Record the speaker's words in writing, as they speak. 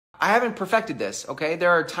I haven't perfected this, okay?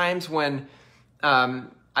 There are times when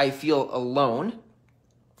I feel alone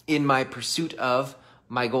in my pursuit of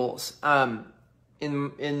my goals,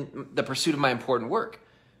 in the pursuit of my important work.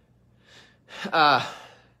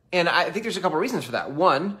 And I think there's a couple reasons for that.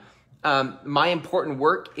 One, my important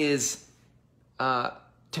work is, to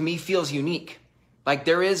me, feels unique. Like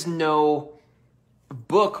there is no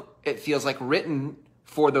book, it feels like, written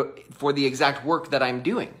for the exact work that I'm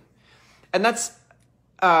doing. And that's,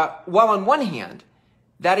 while on one hand,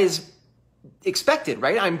 that is expected,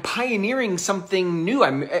 right? I'm pioneering something new.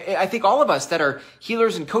 I think all of us that are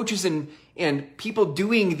healers and coaches and people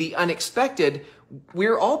doing the unexpected,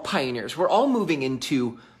 we're all pioneers. We're all moving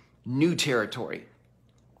into new territory.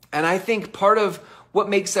 And I think part of what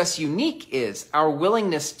makes us unique is our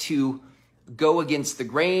willingness to go against the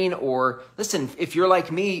grain. Or listen, if you're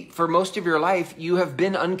like me, for most of your life, you have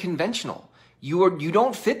been unconventional. You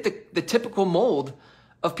don't fit the typical mold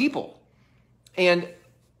of people. And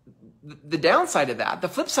the downside of that, the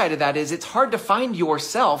flip side of that, is it's hard to find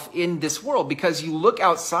yourself in this world because you look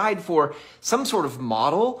outside for some sort of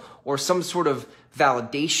model or some sort of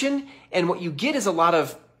validation. And what you get is a lot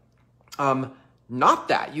of, not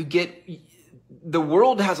that. The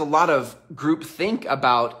world has a lot of groupthink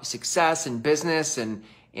about success and business and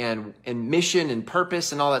mission and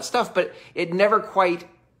purpose and all that stuff, but it never quite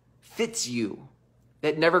fits you.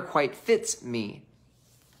 It never quite fits me.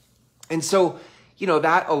 And so,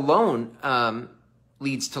 that alone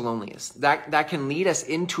leads to loneliness. That can lead us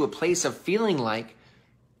into a place of feeling like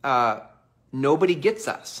nobody gets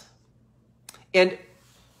us. And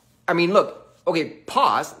I mean, look, okay,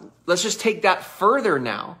 pause. Let's just take that further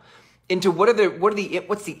now into what's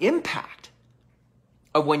the impact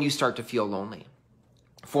of when you start to feel lonely.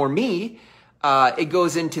 For me, it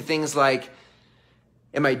goes into things like,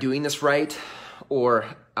 am I doing this right? Or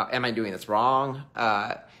am I doing this wrong?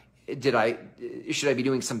 Should I be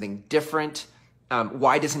doing something different?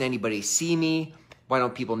 Why doesn't anybody see me? Why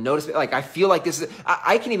don't people notice me? Like, I feel like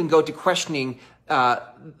I can even go to questioning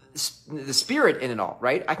the spirit in it all,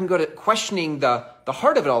 right? I can go to questioning the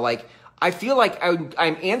heart of it all. Like, I feel like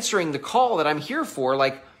I'm answering the call that I'm here for.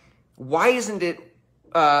 Like, why isn't it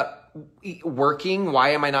working? Why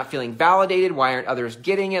am I not feeling validated? Why aren't others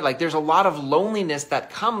getting it? Like, there's a lot of loneliness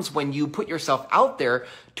that comes when you put yourself out there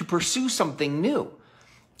to pursue something new.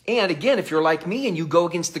 And again, if you're like me and you go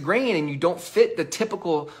against the grain and you don't fit the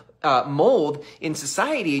typical mold in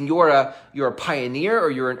society, and you're a pioneer or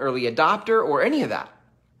you're an early adopter or any of that,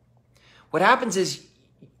 what happens is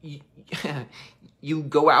you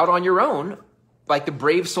go out on your own, like the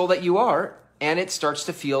brave soul that you are, and it starts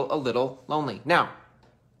to feel a little lonely. Now,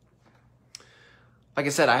 like I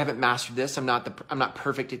said, I haven't mastered this. I'm not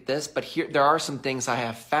perfect at this, but there are some things I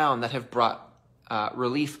have found that have brought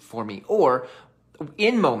relief for me, or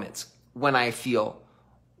in moments when I feel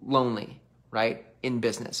lonely, right? In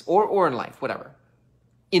business or in life, whatever.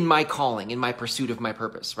 In my calling, in my pursuit of my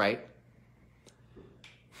purpose, right?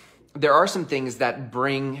 There are some things that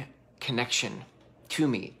bring connection to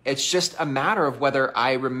me. It's just a matter of whether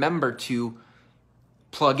I remember to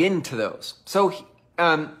plug into those. So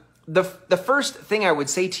the first thing I would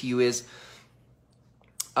say to you is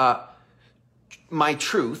my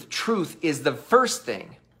truth. Truth is the first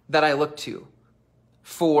thing that I look to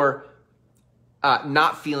for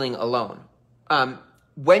not feeling alone.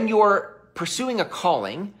 When you're pursuing a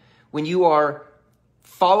calling, when you are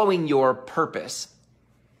following your purpose,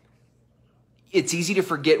 it's easy to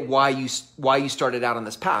forget why you started out on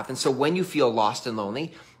this path. And so when you feel lost and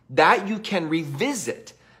lonely, that you can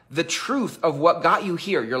revisit the truth of what got you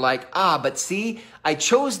here. You're like, but see, I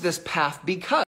chose this path because